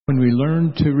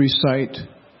learned to recite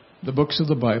the books of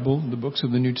the Bible, the books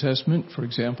of the New Testament, for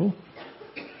example.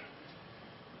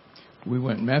 We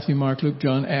went Matthew, Mark, Luke,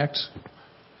 John, Acts,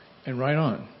 and right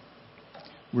on.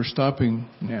 We're stopping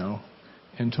now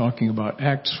and talking about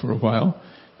Acts for a while.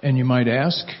 And you might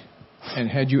ask, and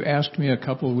had you asked me a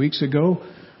couple of weeks ago,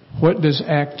 what does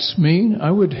Acts mean? I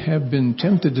would have been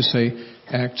tempted to say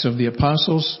Acts of the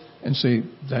Apostles and say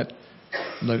that,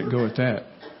 let it go at that.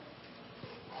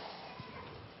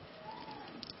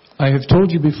 I have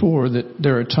told you before that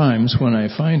there are times when I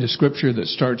find a scripture that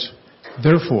starts,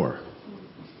 therefore.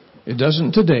 It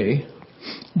doesn't today,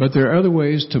 but there are other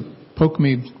ways to poke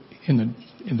me in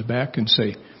the back and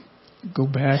say, go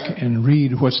back and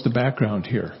read what's the background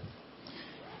here.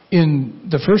 In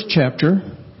the first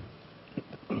chapter,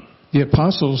 the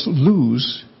apostles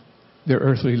lose their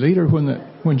earthly leader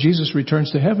when Jesus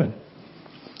returns to heaven.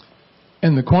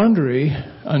 And the quandary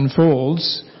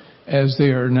unfolds as they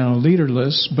are now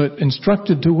leaderless, but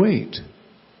instructed to wait.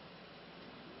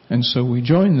 And so we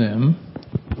join them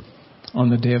on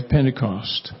the day of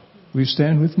Pentecost. Will you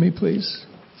stand with me, please?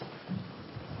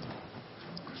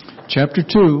 Chapter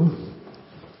 2.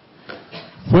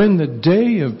 When the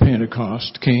day of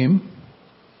Pentecost came,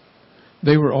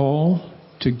 they were all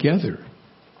together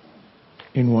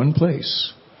in one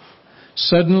place.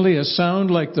 Suddenly a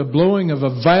sound like the blowing of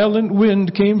a violent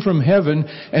wind came from heaven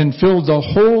and filled the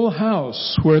whole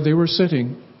house where they were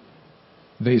sitting.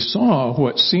 They saw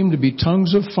what seemed to be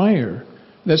tongues of fire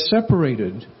that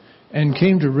separated and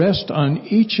came to rest on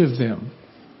each of them.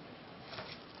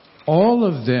 All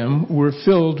of them were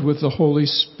filled with the Holy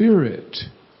Spirit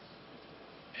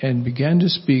and began to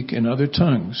speak in other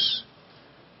tongues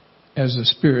as the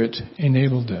Spirit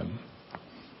enabled them.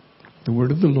 The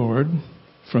word of the Lord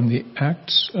from the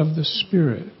Acts of the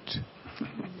Spirit.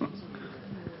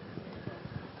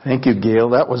 Thank you,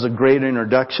 Gail. That was a great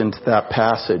introduction to that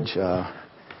passage.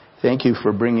 Thank you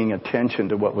for bringing attention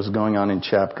to what was going on in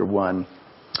chapter 1.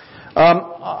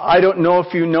 I don't know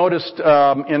if you noticed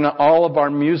in all of our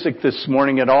music this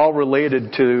morning, it all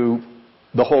related to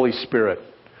the Holy Spirit.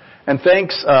 And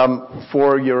thanks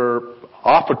for your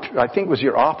I think it was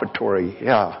your offertory.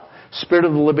 Yeah. Spirit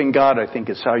of the living God, I think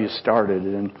is how you started.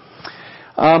 And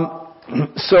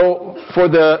so for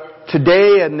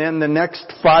today and then the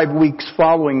next 5 weeks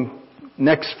following,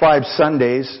 next 5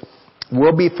 Sundays,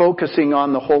 we'll be focusing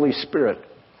on the Holy Spirit.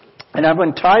 And I've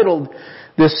entitled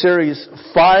this series,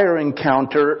 Fire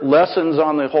Encounter, Lessons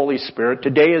on the Holy Spirit.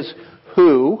 Today is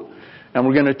Who, and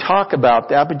we're going to talk about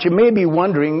that. But you may be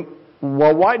wondering,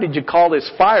 well, why did you call this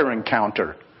Fire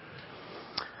Encounter?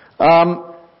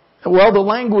 Well, the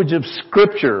language of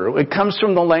Scripture, it comes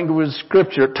from the language of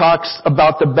Scripture. It talks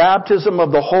about the baptism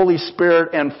of the Holy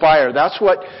Spirit and fire. That's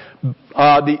what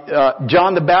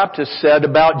John the Baptist said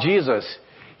about Jesus.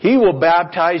 He will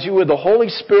baptize you with the Holy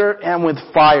Spirit and with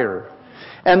fire.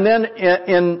 And then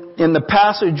in the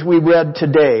passage we read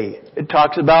today, it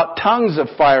talks about tongues of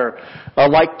fire,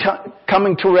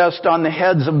 coming to rest on the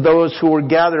heads of those who were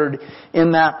gathered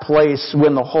in that place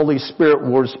when the Holy Spirit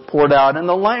was poured out. And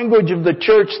the language of the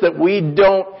church that we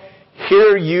don't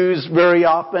hear used very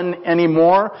often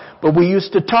anymore, but we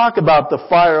used to talk about the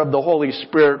fire of the Holy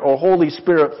Spirit or Holy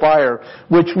Spirit fire,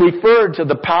 which referred to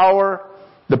the power,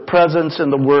 the presence,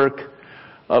 and the work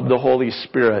of the Holy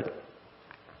Spirit.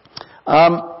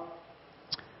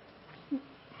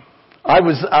 I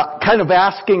was kind of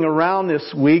asking around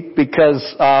this week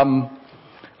because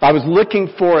I was looking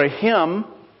for a hymn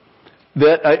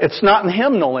that it's not in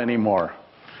hymnal anymore,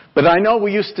 but I know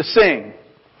we used to sing.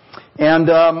 And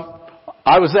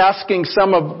I was asking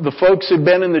some of the folks who'd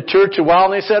been in the church a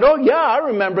while, and they said, "Oh yeah, I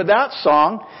remember that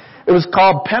song. It was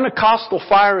called Pentecostal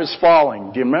Fire is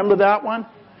Falling." Do you remember that one?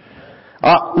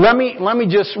 Let me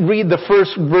just read the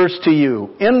first verse to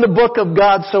you. In the book of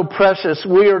God so precious,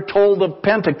 we are told of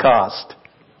Pentecost.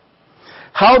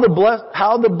 How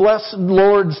the blessed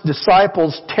Lord's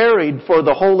disciples tarried for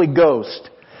the Holy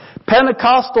Ghost.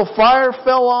 Pentecostal fire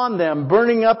fell on them,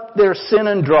 burning up their sin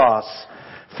and dross,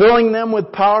 filling them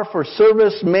with power for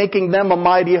service, making them a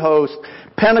mighty host.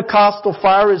 Pentecostal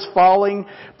fire is falling.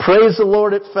 Praise the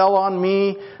Lord, it fell on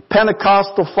me.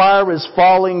 Pentecostal fire is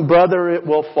falling, brother, it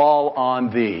will fall on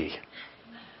thee.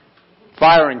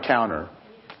 Fire encounter.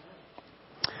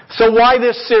 So why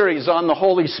this series on the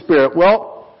Holy Spirit?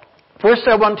 Well, first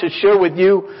I want to share with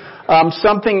you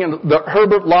something that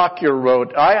Herbert Lockyer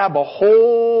wrote. I have a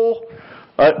whole,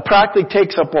 practically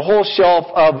takes up a whole shelf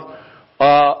of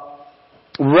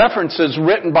references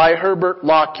written by Herbert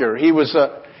Lockyer. He was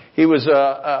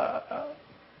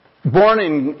born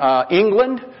in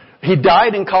England. He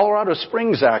died in Colorado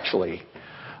Springs, actually.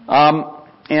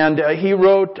 And he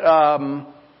wrote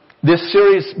this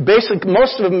series. Basically,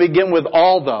 most of them begin with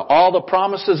all the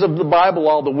promises of the Bible,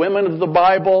 all the women of the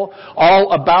Bible,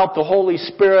 all about the Holy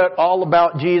Spirit, all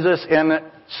about Jesus, and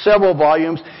several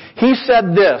volumes. He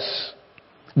said this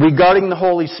regarding the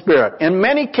Holy Spirit. In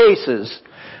many cases,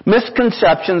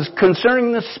 misconceptions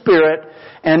concerning the Spirit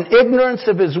and ignorance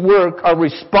of His work are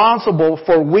responsible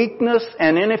for weakness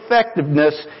and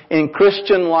ineffectiveness in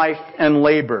Christian life and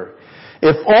labor.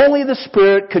 If only the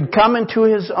Spirit could come into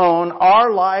His own,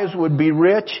 our lives would be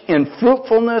rich in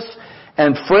fruitfulness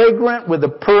and fragrant with the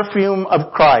perfume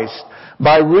of Christ.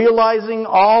 By realizing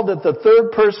all that the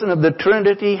third person of the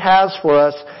Trinity has for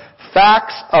us,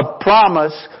 facts of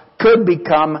promise could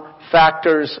become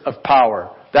factors of power.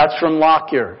 That's from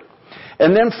Lockyer.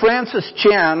 And then Francis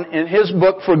Chan, in his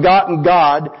book Forgotten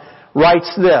God,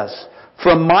 writes this: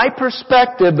 from my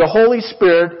perspective, the Holy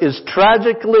Spirit is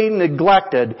tragically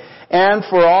neglected and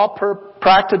for all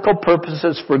practical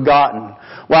purposes forgotten.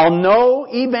 While no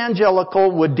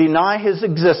evangelical would deny His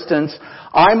existence,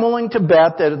 I'm willing to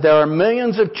bet that there are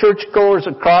millions of churchgoers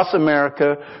across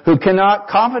America who cannot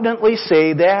confidently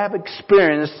say they have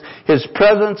experienced His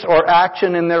presence or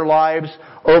action in their lives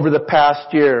over the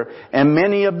past year, and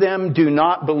many of them do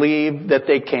not believe that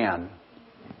they can.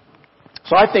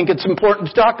 So I think it's important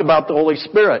to talk about the Holy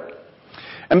Spirit.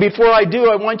 And before I do,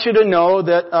 I want you to know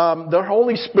that the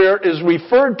Holy Spirit is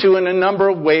referred to in a number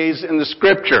of ways in the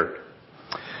Scripture.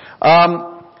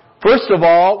 First of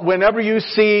all, whenever you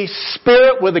see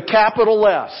Spirit with a capital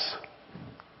S,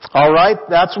 all right,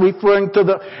 that's referring to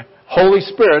the Holy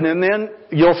Spirit. And then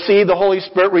you'll see the Holy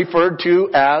Spirit referred to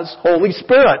as Holy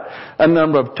Spirit a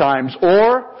number of times.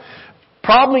 Or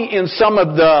probably in some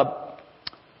of the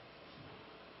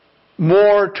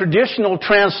more traditional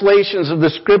translations of the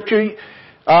Scripture,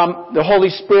 the Holy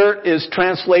Spirit is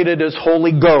translated as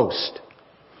Holy Ghost.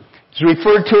 It's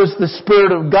referred to as the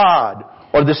Spirit of God,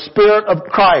 or the Spirit of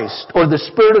Christ, or the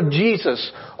Spirit of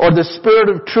Jesus, or the Spirit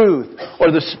of truth, or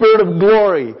the Spirit of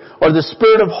glory, or the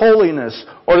Spirit of holiness,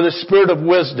 or the Spirit of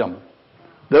wisdom.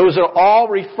 Those are all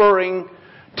referring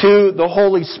to the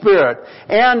Holy Spirit.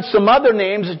 And some other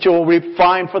names that you'll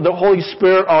find for the Holy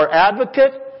Spirit are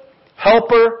Advocate,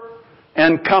 Helper,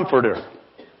 and Comforter.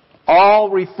 All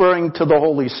referring to the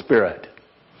Holy Spirit.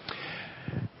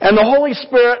 And the Holy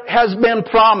Spirit has been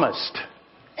promised.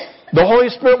 The Holy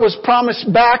Spirit was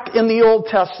promised back in the Old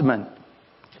Testament.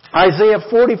 Isaiah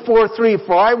 44:3,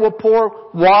 for I will pour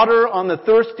water on the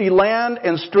thirsty land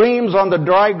and streams on the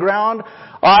dry ground.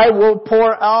 I will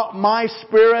pour out my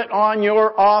Spirit on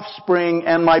your offspring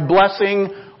and my blessing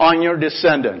on your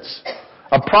descendants.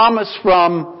 A promise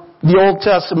from the Old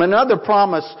Testament. Another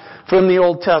promise from the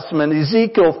Old Testament,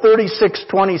 Ezekiel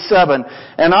 36:27,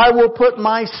 and I will put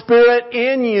my Spirit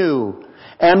in you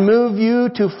and move you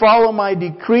to follow my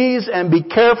decrees and be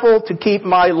careful to keep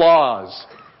my laws.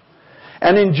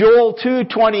 And in Joel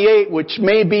 2:28, which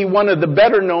may be one of the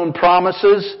better known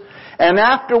promises, and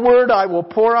afterward I will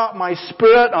pour out my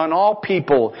Spirit on all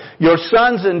people. Your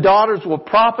sons and daughters will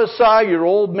prophesy, your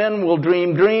old men will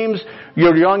dream dreams,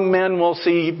 your young men will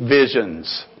see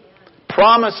visions.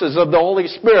 Promises of the Holy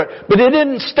Spirit. But it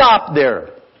didn't stop there.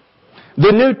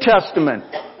 The New Testament.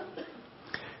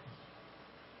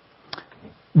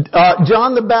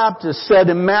 John the Baptist said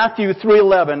in Matthew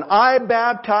 3:11, I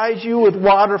baptize you with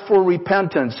water for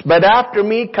repentance, but after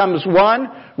me comes one,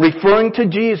 referring to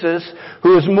Jesus,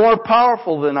 who is more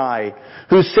powerful than I,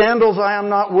 whose sandals I am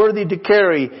not worthy to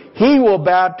carry. He will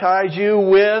baptize you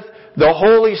with the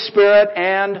Holy Spirit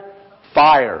and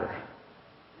fire.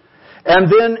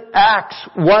 And then Acts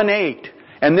 1:8.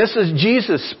 And this is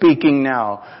Jesus speaking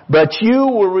now. But you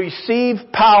will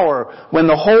receive power when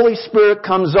the Holy Spirit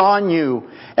comes on you.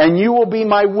 And you will be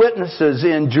my witnesses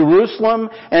in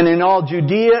Jerusalem and in all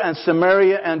Judea and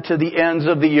Samaria and to the ends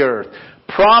of the earth.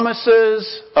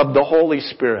 Promises of the Holy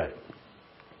Spirit.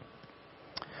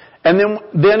 And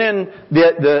then in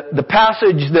the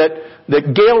passage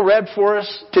that Gail read for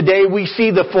us today, we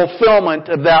see the fulfillment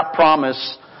of that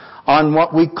promise on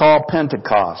what we call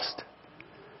Pentecost.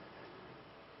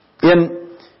 And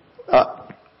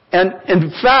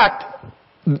in fact,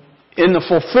 in the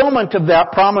fulfillment of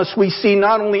that promise, we see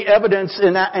not only evidence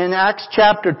in Acts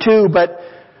chapter 2, but,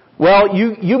 well,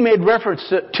 you made reference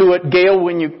to it, Gail,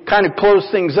 when you kind of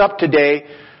closed things up today,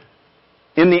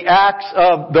 in the acts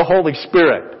of the Holy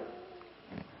Spirit.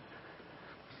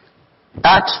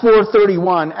 Acts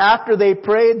 4:31, after they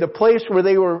prayed, the place where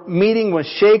they were meeting was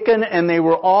shaken, and they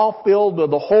were all filled with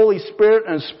the Holy Spirit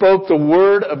and spoke the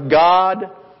word of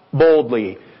God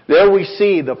boldly. There we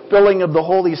see the filling of the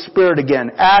Holy Spirit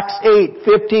again. Acts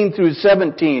 8:15 through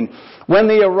 17. When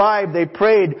they arrived, they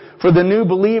prayed for the new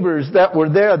believers that were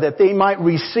there that they might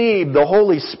receive the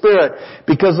Holy Spirit,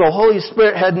 because the Holy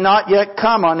Spirit had not yet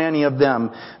come on any of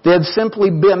them. They had simply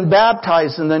been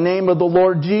baptized in the name of the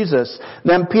Lord Jesus.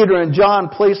 Then Peter and John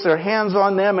placed their hands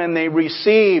on them and they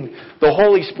received the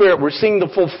Holy Spirit. We're seeing the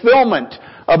fulfillment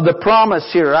of the promise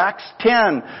here. Acts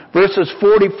 10 verses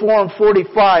 44 and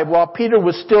 45. While Peter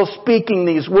was still speaking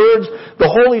these words, the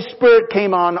Holy Spirit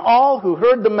came on all who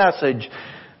heard the message.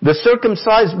 The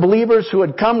circumcised believers who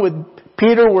had come with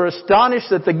Peter were astonished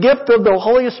that the gift of the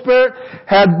Holy Spirit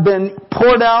had been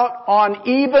poured out on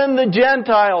even the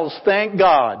Gentiles. Thank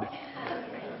God.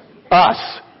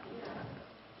 Us.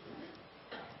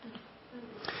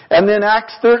 And then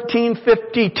Acts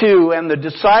 13:52, and the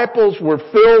disciples were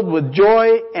filled with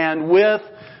joy and with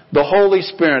the Holy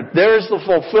Spirit. There's the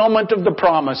fulfillment of the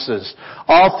promises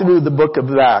all through the book of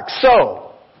Acts. So,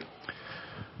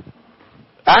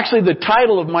 actually, the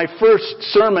title of my first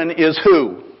sermon is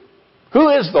Who? Who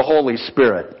is the Holy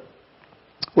Spirit?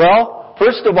 Well,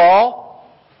 first of all,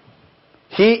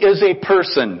 He is a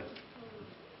person.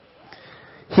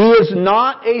 He is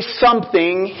not a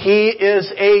something, He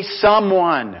is a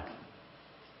someone.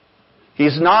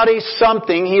 He's not a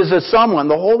something, He is a someone.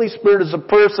 The Holy Spirit is a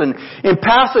person. In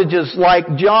passages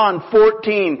like John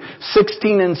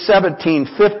 14:16 and 17,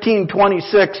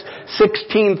 15:26,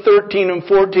 16:13 and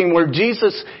 14, where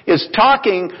Jesus is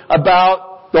talking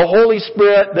about the Holy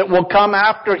Spirit that will come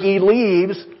after He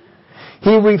leaves,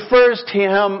 He refers to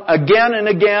Him again and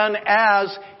again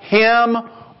as Him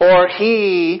or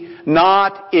He,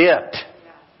 not it.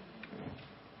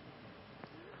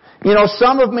 You know,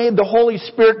 some have made the Holy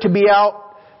Spirit to be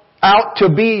out to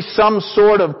be some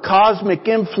sort of cosmic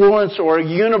influence or a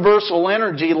universal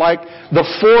energy like the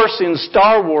Force in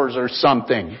Star Wars or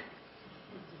something.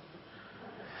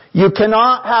 You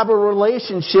cannot have a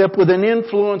relationship with an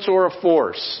influence or a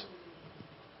force.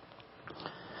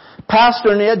 Pastor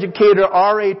and educator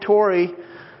R.A. Torrey,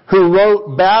 who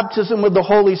wrote Baptism with the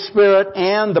Holy Spirit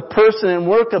and the Person and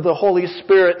Work of the Holy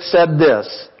Spirit, said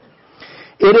this: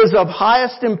 "It is of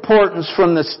highest importance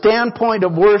from the standpoint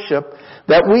of worship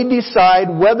that we decide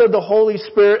whether the Holy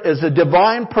Spirit is a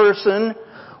divine person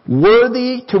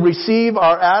worthy to receive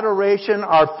our adoration,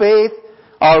 our faith,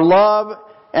 our love,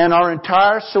 and our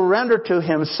entire surrender to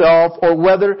Himself, or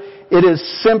whether it is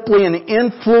simply an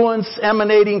influence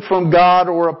emanating from God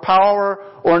or a power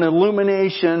or an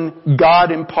illumination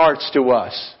God imparts to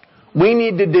us." We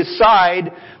need to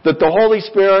decide that the Holy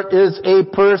Spirit is a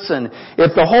person.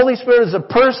 If the Holy Spirit is a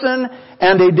person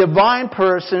and a divine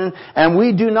person, and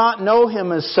we do not know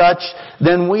Him as such,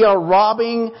 then we are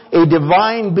robbing a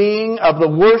divine being of the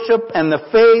worship and the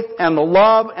faith and the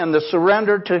love and the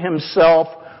surrender to Himself,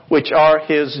 which are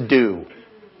His due.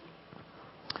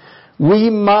 We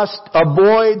must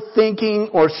avoid thinking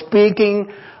or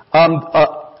speaking of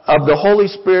the Holy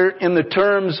Spirit in the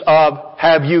terms of,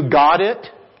 have you got it?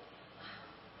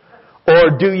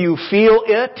 Or do you feel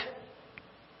it?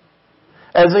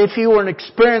 As if He were an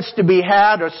experience to be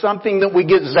had or something that we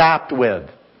get zapped with.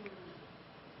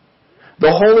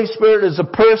 The Holy Spirit is a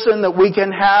person that we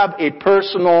can have a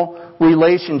personal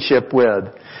relationship with.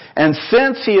 And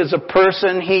since He is a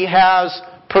person, He has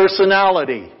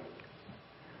personality.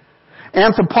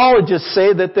 Anthropologists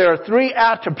say that there are three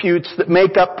attributes that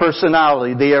make up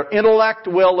personality. They are intellect,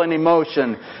 will, and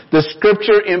emotion. The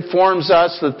Scripture informs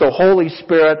us that the Holy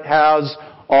Spirit has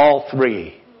all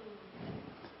three.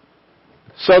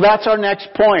 So that's our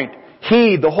next point.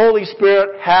 He, the Holy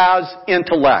Spirit, has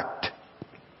intellect.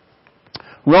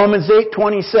 Romans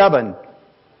 8:27.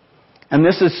 And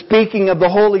this is speaking of the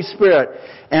Holy Spirit.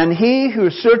 "And He who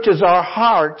searches our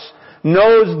hearts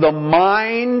knows the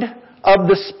mind of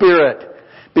the Spirit,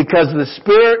 because the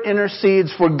Spirit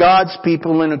intercedes for God's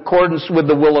people in accordance with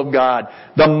the will of God."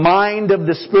 The mind of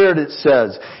the Spirit, it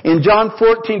says. In John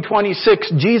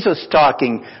 14:26, Jesus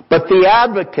talking, "But the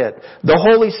Advocate, the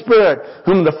Holy Spirit,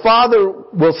 whom the Father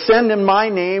will send in my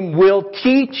name, will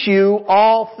teach you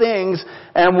all things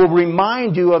and will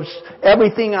remind you of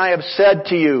everything I have said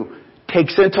to you."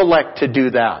 Takes intellect to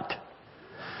do that.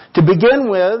 To begin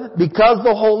with, because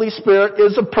the Holy Spirit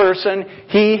is a person,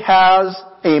 He has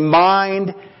a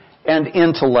mind and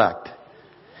intellect.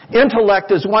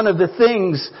 Intellect is one of the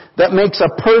things that makes a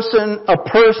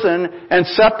person and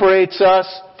separates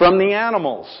us from the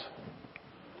animals.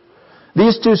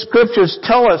 These two scriptures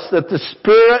tell us that the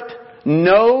Spirit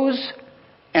knows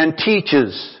and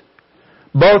teaches.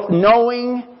 Both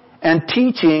knowing and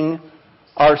teaching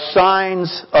are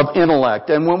signs of intellect.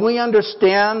 And when we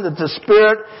understand that the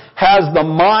Spirit has the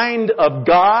mind of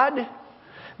God,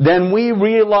 then we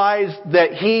realize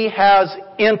that He has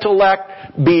intellect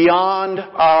beyond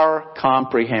our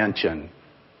comprehension.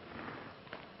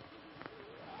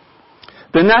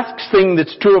 The next thing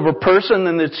that's true of a person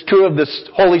and that's true of the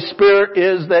Holy Spirit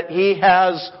is that He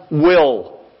has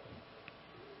will.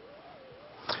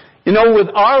 You know, with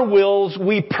our wills,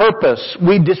 we purpose,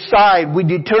 we decide, we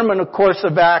determine a course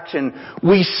of action.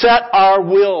 We set our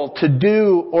will to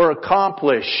do or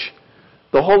accomplish.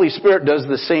 The Holy Spirit does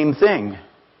the same thing.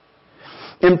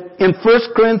 In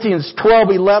 1 Corinthians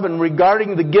 12:11,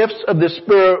 regarding the gifts of the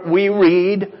Spirit, we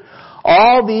read,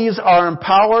 all these are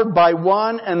empowered by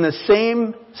one and the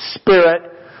same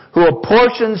Spirit, who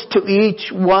apportions to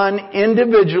each one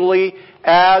individually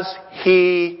as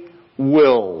He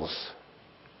wills.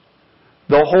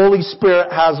 The Holy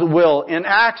Spirit has a will. In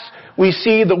Acts, we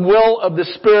see the will of the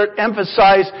Spirit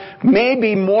emphasized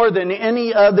maybe more than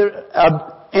any other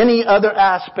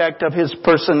aspect of His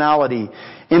personality.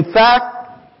 In fact,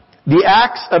 the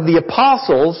Acts of the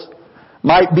Apostles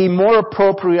might be more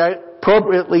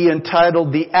appropriately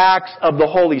entitled the Acts of the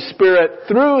Holy Spirit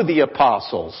through the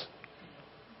Apostles.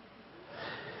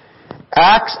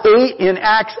 In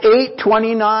Acts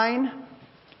 8:29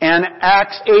 and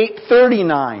Acts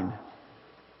 8:39,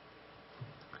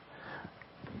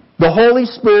 the Holy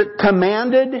Spirit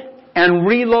commanded and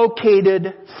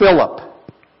relocated Philip.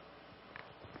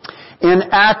 In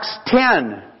Acts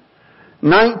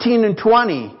 10:19 and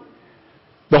 20,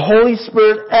 the Holy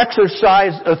Spirit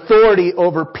exercised authority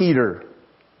over Peter.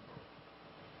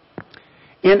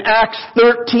 In Acts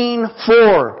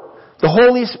 13:4, the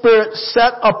Holy Spirit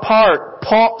set apart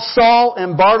Saul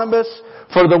and Barnabas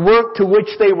for the work to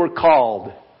which they were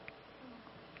called.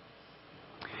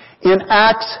 In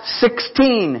Acts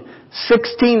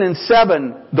 16:16 and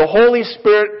 7, the Holy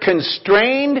Spirit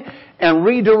constrained and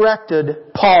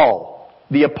redirected Paul,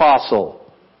 the apostle.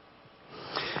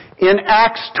 In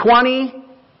Acts 20,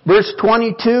 verse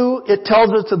 22, it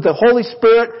tells us that the Holy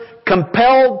Spirit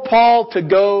compelled Paul to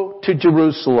go to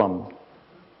Jerusalem.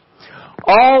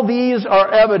 All these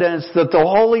are evidence that the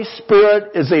Holy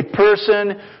Spirit is a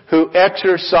person who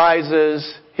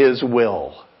exercises His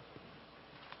will.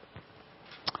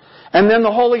 And then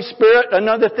the Holy Spirit,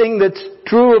 another thing that's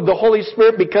true of the Holy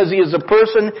Spirit because He is a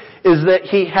person, is that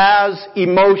He has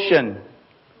emotion.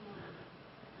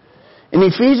 In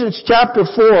Ephesians chapter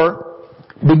 4,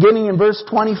 beginning in verse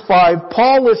 25,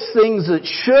 Paul lists things that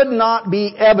should not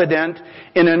be evident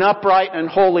in an upright and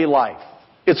holy life.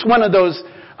 It's one of those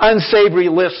unsavory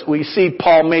lists we see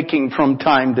Paul making from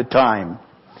time to time.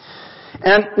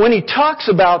 And when he talks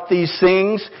about these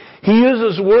things, he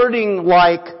uses wording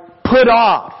like put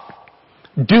off,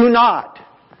 do not,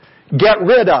 get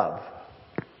rid of,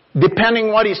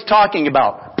 depending what he's talking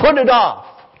about. Put it off.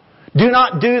 Do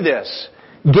not do this.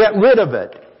 Get rid of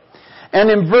it.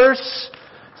 And in verse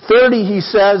 30 he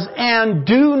says, and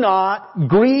do not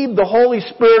grieve the Holy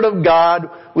Spirit of God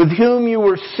with whom you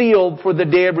were sealed for the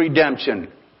day of redemption.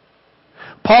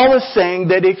 Paul is saying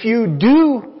that if you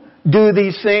do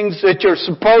these things that you're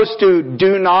supposed to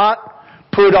do not,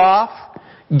 put off,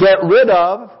 get rid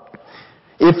of,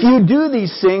 if you do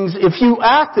these things, if you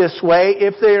act this way,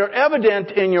 if they are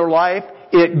evident in your life,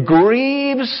 it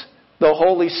grieves the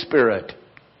Holy Spirit.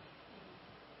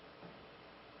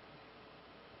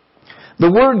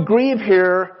 The word grieve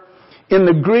here in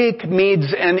the Greek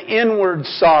means an inward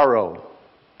sorrow.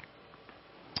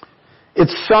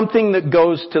 It's something that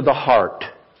goes to the heart.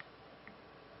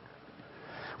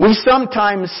 We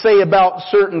sometimes say about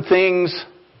certain things,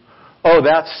 oh,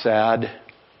 that's sad.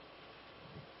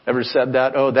 Ever said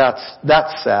that? Oh,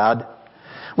 that's sad.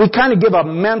 We kind of give a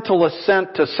mental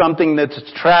assent to something that's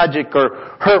tragic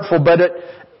or hurtful, but it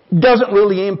doesn't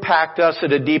really impact us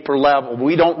at a deeper level.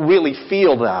 We don't really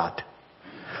feel that.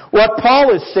 What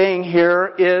Paul is saying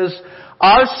here is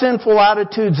our sinful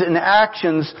attitudes and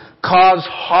actions cause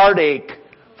heartache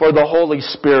for the Holy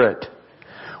Spirit.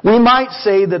 We might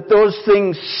say that those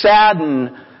things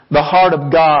sadden the heart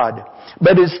of God.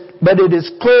 But it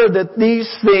is clear that these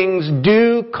things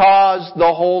do cause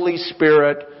the Holy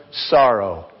Spirit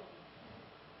sorrow.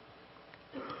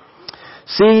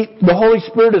 See, the Holy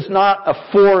Spirit is not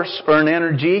a force or an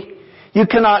energy. You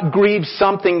cannot grieve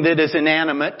something that is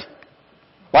inanimate,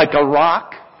 like a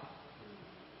rock,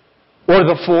 or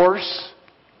the force,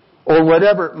 or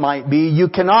whatever it might be. You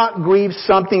cannot grieve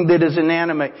something that is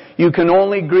inanimate. You can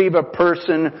only grieve a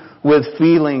person with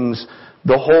feelings.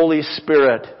 The Holy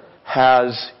Spirit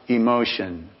has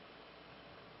emotion.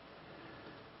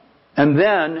 And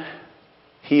then,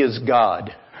 He is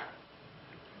God.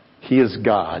 He is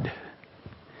God.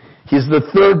 He's the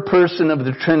third person of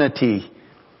the Trinity.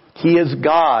 He is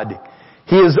God.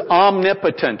 He is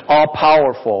omnipotent,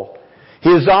 all-powerful. He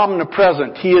is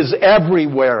omnipresent. He is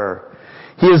everywhere.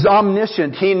 He is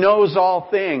omniscient. He knows all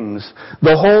things.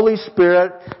 The Holy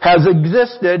Spirit has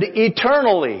existed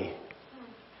eternally.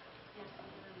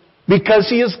 Because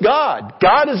He is God.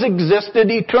 God has existed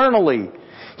eternally.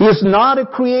 He is not a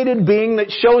created being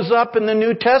that shows up in the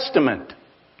New Testament.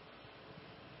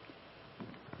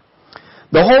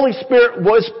 The Holy Spirit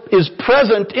is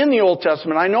present in the Old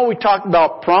Testament. I know we talked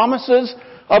about promises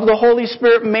of the Holy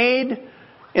Spirit made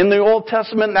in the Old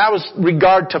Testament. That was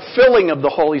regard to filling of the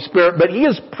Holy Spirit. But He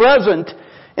is present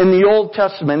in the Old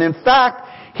Testament. In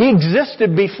fact, He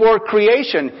existed before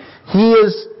creation. He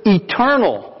is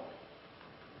eternal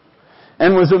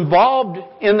and was involved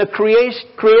in the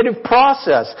creative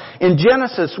process. In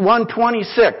Genesis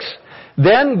 1:26,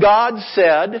 then God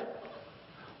said,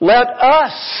 "Let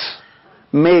us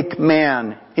make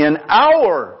man in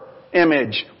our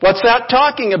image." What's that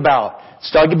talking about?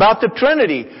 It's talking about the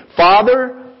Trinity.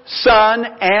 Father, Son,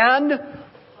 and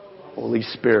Holy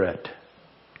Spirit.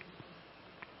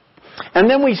 And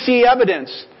then we see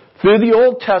evidence through the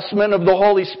Old Testament of the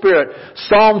Holy Spirit.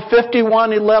 Psalm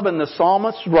 51:11, the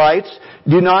psalmist writes,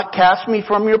 "Do not cast me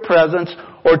from your presence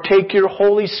or take your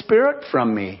Holy Spirit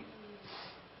from me."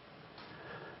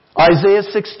 Isaiah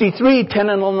 63:10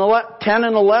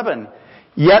 and 11.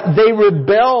 Yet they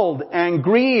rebelled and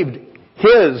grieved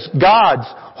God's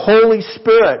Holy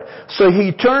Spirit. So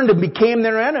He turned and became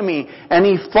their enemy, and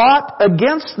He fought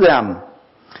against them.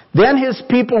 Then His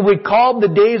people recalled the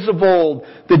days of old,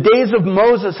 the days of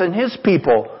Moses and his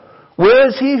people. Where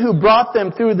is He who brought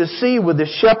them through the sea with the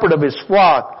shepherd of His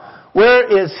flock? Where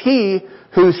is He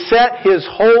who set His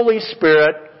Holy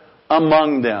Spirit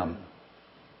among them?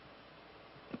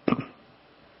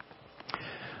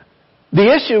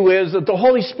 The issue is that the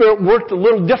Holy Spirit worked a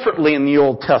little differently in the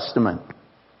Old Testament.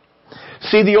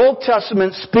 See, the Old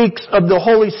Testament speaks of the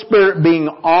Holy Spirit being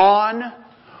on,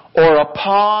 or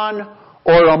upon,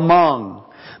 or among.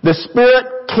 The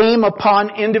Spirit came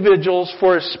upon individuals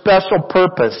for a special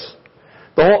purpose.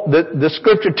 The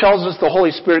Scripture tells us the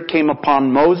Holy Spirit came upon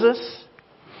Moses.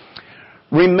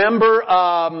 Remember,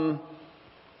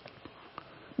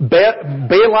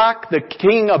 Balak, the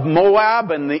king of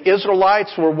Moab, and the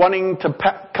Israelites were wanting to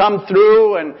come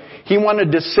through, and he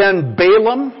wanted to send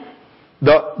Balaam,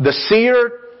 the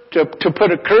seer, to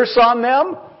put a curse on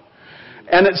them.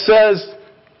 And it says,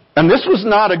 and this was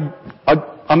not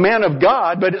a man of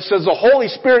God, but it says the Holy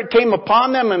Spirit came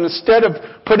upon them, and instead of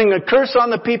putting a curse on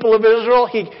the people of Israel,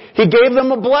 He gave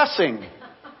them a blessing.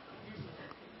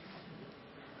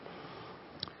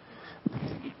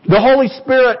 The Holy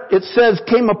Spirit, it says,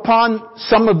 came upon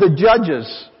some of the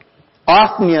judges.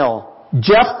 Othniel,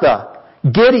 Jephthah,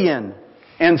 Gideon,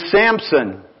 and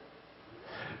Samson.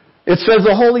 It says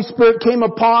the Holy Spirit came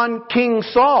upon King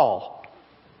Saul.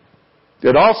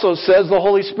 It also says the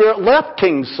Holy Spirit left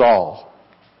King Saul.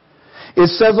 It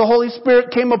says the Holy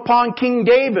Spirit came upon King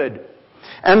David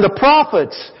and the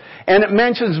prophets. And it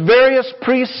mentions various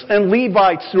priests and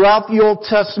Levites throughout the Old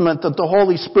Testament that the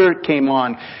Holy Spirit came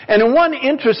on. And in one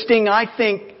interesting, I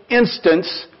think,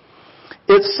 instance,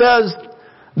 it says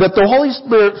that the Holy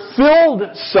Spirit filled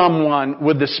someone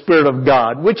with the Spirit of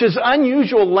God, which is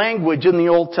unusual language in the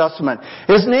Old Testament.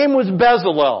 His name was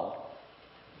Bezalel.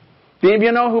 Do any of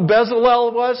you know who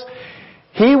Bezalel was?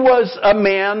 He was a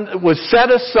man that was set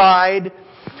aside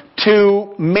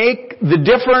to make the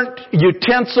different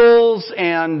utensils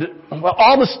and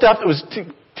all the stuff that was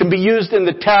to be used in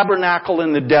the tabernacle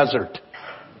in the desert.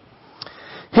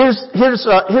 Here's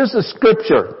the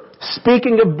scripture.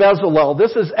 Speaking of Bezalel,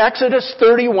 this is Exodus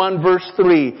 31 verse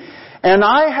 3. And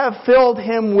I have filled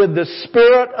him with the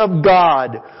Spirit of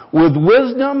God, with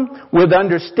wisdom, with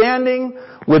understanding,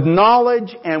 with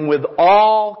knowledge, and with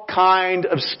all kind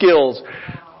of skills.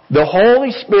 The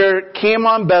Holy Spirit came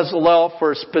on Bezalel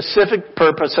for a specific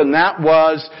purpose, and that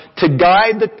was to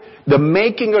guide the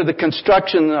making or the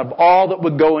construction of all that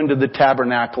would go into the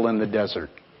tabernacle in the desert.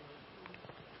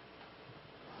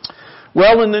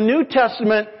 Well, in the New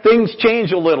Testament, things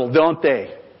change a little, don't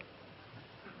they?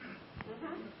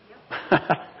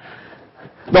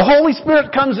 The Holy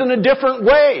Spirit comes in a different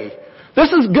way.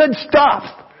 This is good stuff.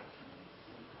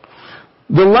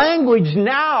 The language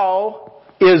now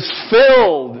is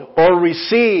filled or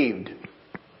received.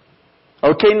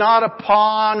 Okay, not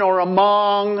upon or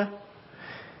among.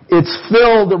 It's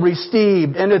filled or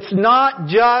received. And it's not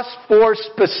just for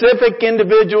specific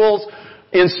individuals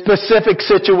in specific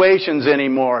situations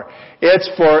anymore. It's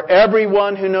for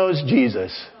everyone who knows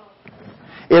Jesus.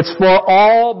 It's for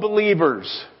all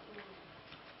believers.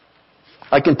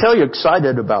 I can tell you're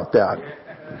excited about that.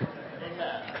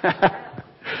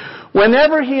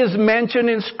 Whenever He is mentioned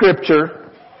in Scripture,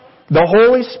 the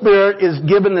Holy Spirit is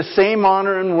given the same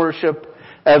honor and worship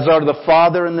as are the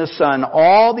Father and the Son.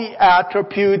 All the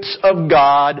attributes of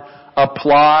God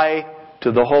apply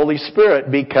to the Holy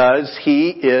Spirit because He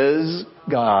is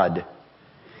God.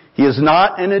 He is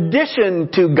not an addition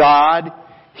to God.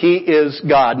 He is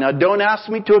God. Now, don't ask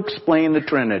me to explain the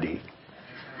Trinity.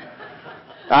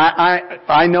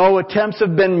 I know attempts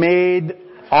have been made.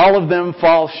 All of them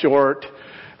fall short.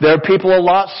 There are people a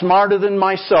lot smarter than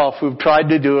myself who've tried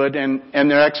to do it, and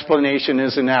their explanation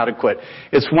is inadequate.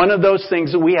 It's one of those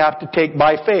things that we have to take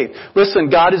by faith. Listen,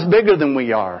 God is bigger than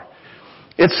we are.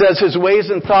 It says His ways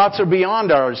and thoughts are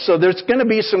beyond ours. So there's going to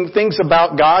be some things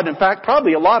about God, in fact,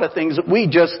 probably a lot of things that we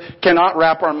just cannot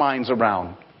wrap our minds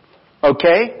around.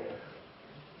 Okay?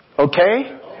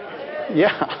 Okay?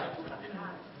 Yeah.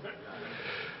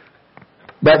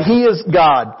 But He is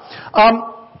God.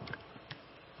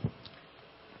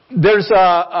 There's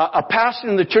a pastor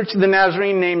in the Church of the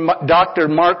Nazarene named Dr.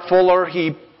 Mark Fuller.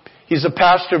 He's a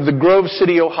pastor of the Grove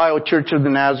City, Ohio Church of the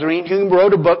Nazarene. He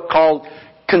wrote a book called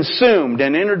Consumed,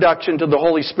 an introduction to the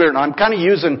Holy Spirit. And I'm kind of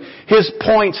using his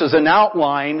points as an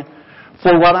outline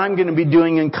for what I'm going to be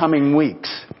doing in coming weeks.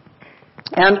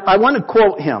 And I want to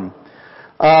quote him.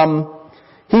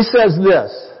 He says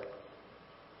this.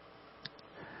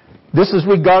 This is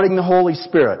regarding the Holy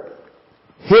Spirit.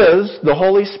 The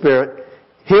Holy Spirit,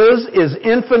 His is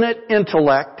infinite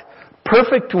intellect,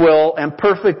 perfect will, and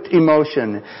perfect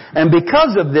emotion. And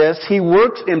because of this, He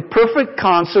works in perfect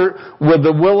concert with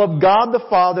the will of God the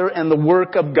Father and the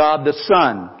work of God the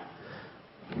Son.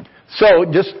 So,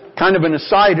 just kind of an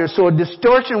aside here, so a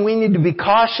distortion we need to be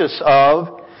cautious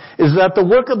of is that the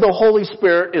work of the Holy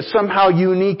Spirit is somehow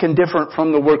unique and different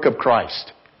from the work of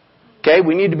Christ. Okay,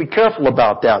 we need to be careful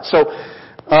about that. So,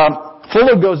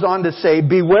 Fuller goes on to say,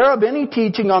 beware of any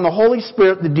teaching on the Holy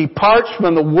Spirit that departs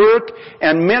from the work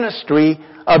and ministry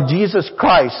of Jesus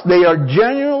Christ. They are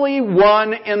genuinely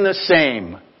one in the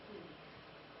same.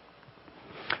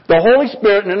 The Holy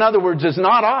Spirit, in other words, is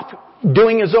not off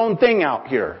doing His own thing out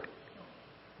here.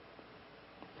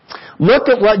 Look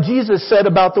at what Jesus said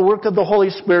about the work of the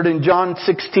Holy Spirit in John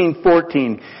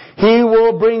 16:14. He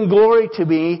will bring glory to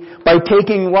me by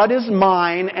taking what is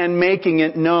mine and making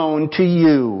it known to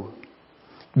you.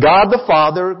 God the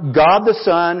Father, God the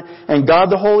Son, and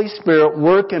God the Holy Spirit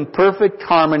work in perfect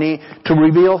harmony to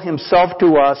reveal Himself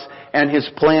to us and His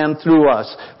plan through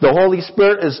us. The Holy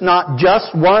Spirit is not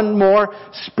just one more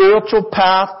spiritual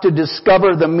path to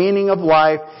discover the meaning of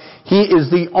life. He is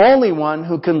the only one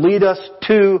who can lead us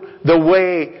to the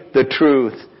way, the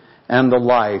truth, and the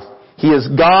life. He is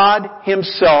God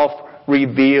Himself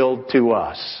revealed to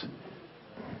us.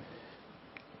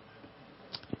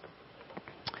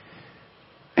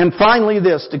 And finally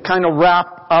this, to kind of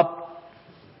wrap up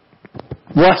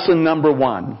lesson number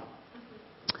 1.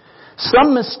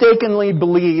 Some mistakenly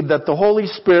believe that the Holy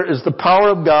Spirit is the power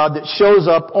of God that shows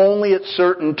up only at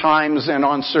certain times and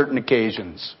on certain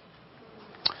occasions.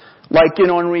 Like, in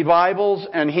revivals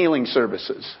and healing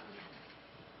services.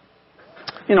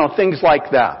 Things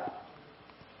like that.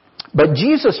 But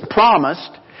Jesus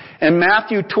promised in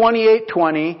Matthew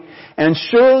 28:20, and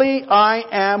surely I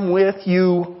am with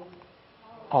you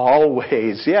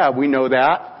always. Yeah, we know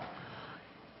that.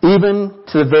 Even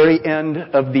to the very end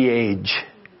of the age.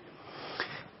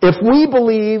 If we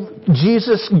believe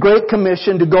Jesus' Great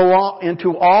Commission to go out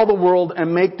into all the world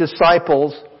and make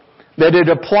disciples, that it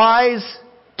applies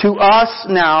to us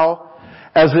now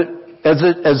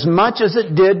as much as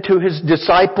it did to His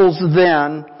disciples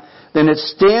then it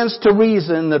stands to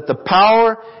reason that the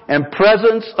power and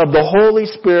presence of the Holy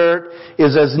Spirit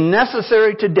is as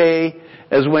necessary today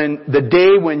as the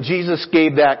day when Jesus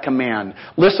gave that command.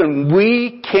 Listen,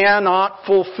 we cannot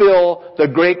fulfill the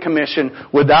Great Commission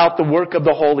without the work of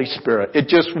the Holy Spirit. It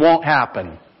just won't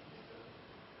happen.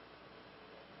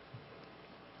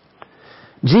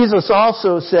 Jesus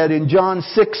also said in John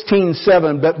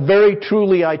 16:7, but very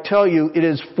truly I tell you, it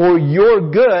is for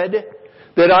your good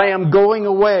that I am going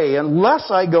away. Unless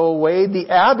I go away, the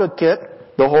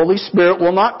Advocate, the Holy Spirit,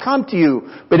 will not come to you.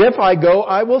 But if I go,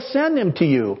 I will send Him to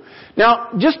you. Now,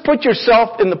 just put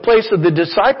yourself in the place of the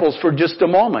disciples for just a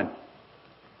moment.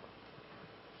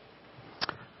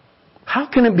 How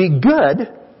can it be good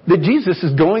that Jesus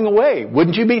is going away?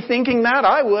 Wouldn't you be thinking that?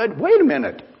 I would. Wait a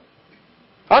minute.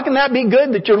 How can that be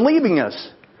good that you're leaving us?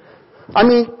 I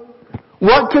mean,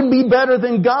 what could be better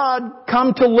than God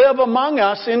come to live among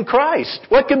us in Christ?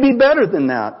 What could be better than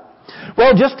that?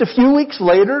 Well, just a few weeks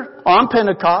later, on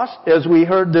Pentecost, as we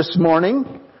heard this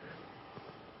morning,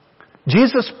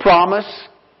 Jesus' promise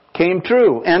came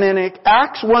true. And in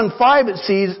Acts 1:5 it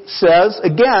says,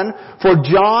 again, for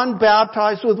John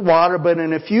baptized with water, but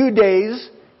in a few days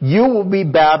you will be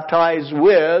baptized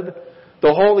with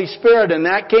the Holy Spirit. And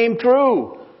that came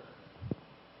true.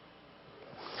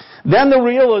 Then the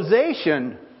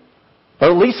realization, or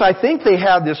at least I think they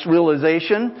had this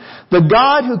realization, the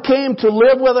God who came to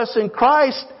live with us in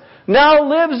Christ now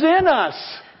lives in us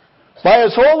by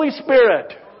His Holy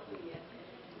Spirit.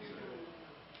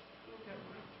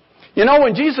 You know,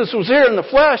 when Jesus was here in the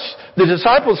flesh, the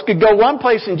disciples could go one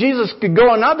place and Jesus could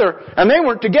go another, and they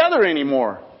weren't together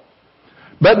anymore.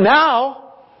 But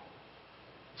now,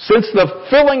 since the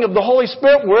filling of the Holy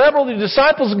Spirit, wherever the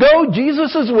disciples go,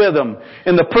 Jesus is with them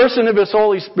in the person of His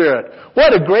Holy Spirit.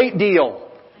 What a great deal.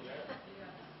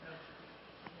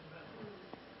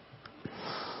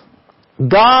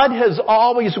 God has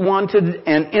always wanted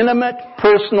an intimate,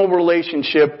 personal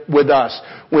relationship with us,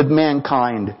 with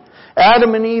mankind.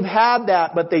 Adam and Eve had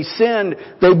that, but they sinned,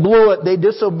 they blew it, they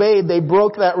disobeyed, they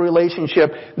broke that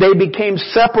relationship. They became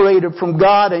separated from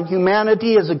God, and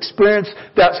humanity has experienced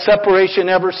that separation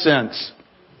ever since.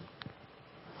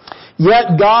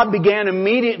 Yet God began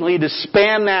immediately to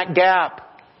span that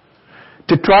gap,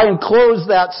 to try and close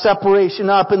that separation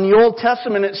up. In the Old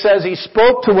Testament it says He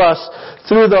spoke to us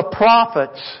through the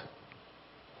prophets.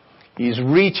 He's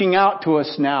reaching out to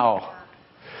us now.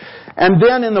 And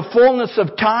then in the fullness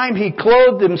of time, He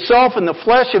clothed Himself in the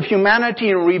flesh of humanity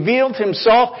and revealed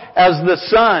Himself as the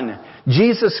Son,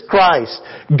 Jesus Christ.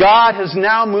 God has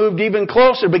now moved even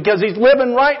closer because He's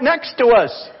living right next to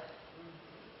us.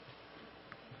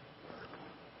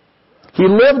 He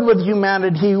lived with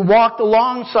humanity. He walked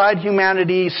alongside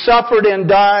humanity. He suffered and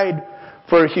died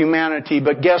for humanity.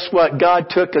 But guess what? God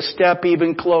took a step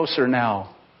even closer now.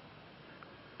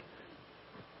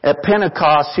 At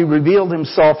Pentecost, He revealed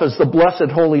Himself as the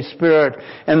blessed Holy Spirit.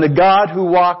 And the God who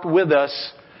walked with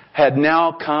us had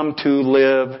now come to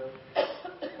live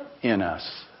in us.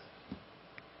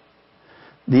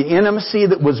 The intimacy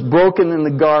that was broken in the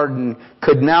garden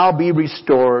could now be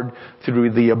restored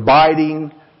through the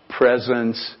abiding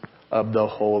presence of the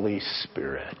Holy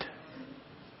Spirit.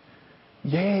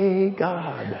 Yay,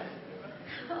 God.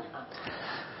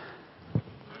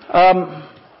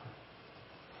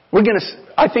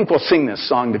 I think we'll sing this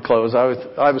song to close.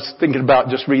 I was thinking about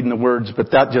just reading the words,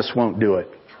 but that just won't do it.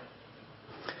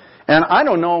 And I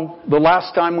don't know the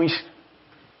last time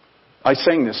I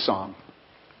sang this song.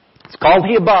 It's called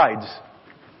He Abides.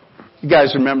 You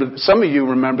guys remember, some of you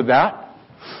remember that.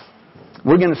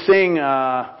 We're going to sing,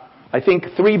 I think,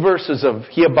 3 verses of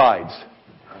He Abides.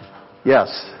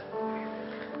 Yes.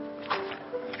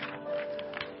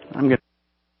 I'm going to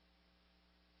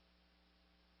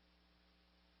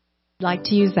like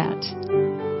to use that.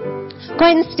 Go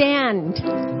ahead and stand.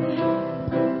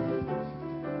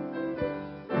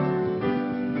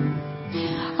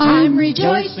 I'm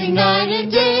rejoicing night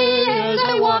and day as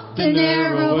I walk the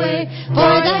narrow way,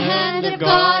 for the hand of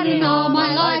God in all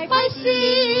my life I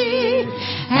see.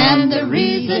 And the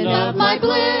reason of my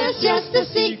bliss, yes, the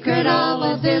secret all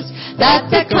of this,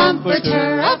 that the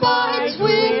Comforter abides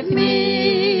with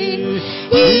me.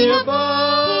 He abides.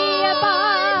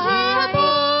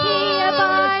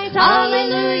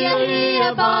 Hallelujah, He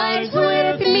abides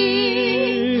with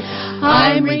me.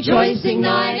 I'm rejoicing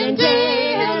night and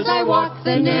day as I walk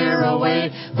the narrow way,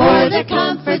 for the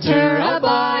Comforter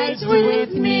abides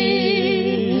with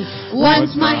me.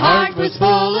 Once my heart was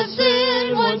full of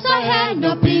sin, once I had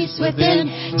no peace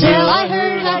within, till I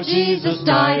heard how Jesus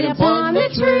died upon the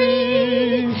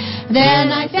tree. Then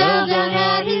I fell down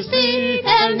at His feet,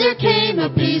 and there came a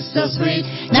peace so sweet.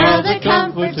 Now the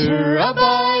Comforter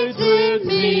abides with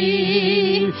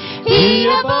me. He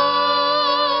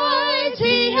abides,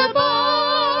 He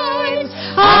abides.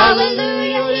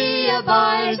 Hallelujah, He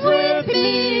abides with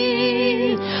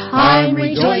me. I'm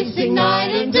rejoicing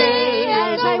night and day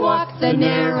as I walk the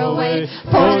narrow way,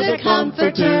 for the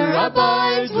Comforter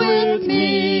abides with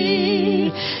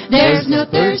me. There's no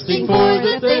thirsting for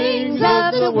the things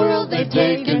of the world, they've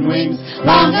taken wings.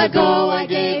 Long ago I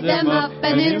gave them up,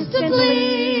 and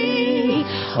instantly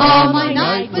all my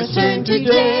night was turned to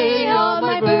day, all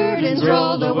my burdens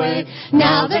rolled away.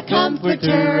 Now the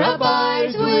Comforter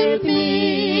abides with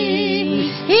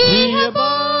me. He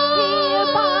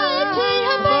abides, He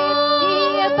abides,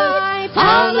 He abides.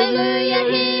 Hallelujah,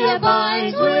 He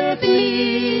abides with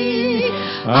me.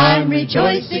 I'm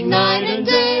rejoicing night and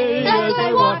day as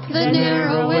I walk the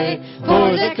narrow way,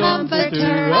 for the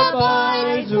Comforter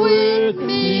abides with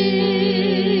me.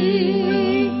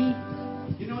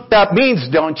 You know what that means,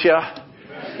 don't you?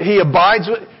 He abides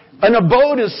with... An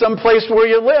abode is someplace where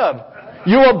you live.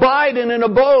 You abide in an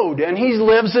abode, and He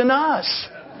lives in us.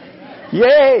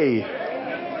 Yay!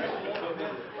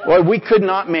 Well, we could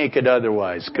not make it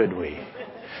otherwise, could we?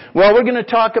 Well, we're going to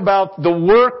talk about the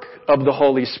work of the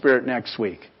Holy Spirit next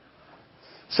week.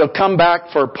 So come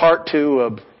back for part 2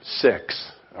 of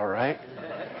 6. All right?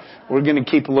 We're going to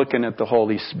keep looking at the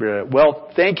Holy Spirit.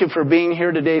 Well, thank you for being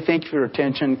here today. Thank you for your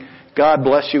attention. God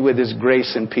bless you with His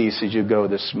grace and peace as you go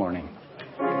this morning.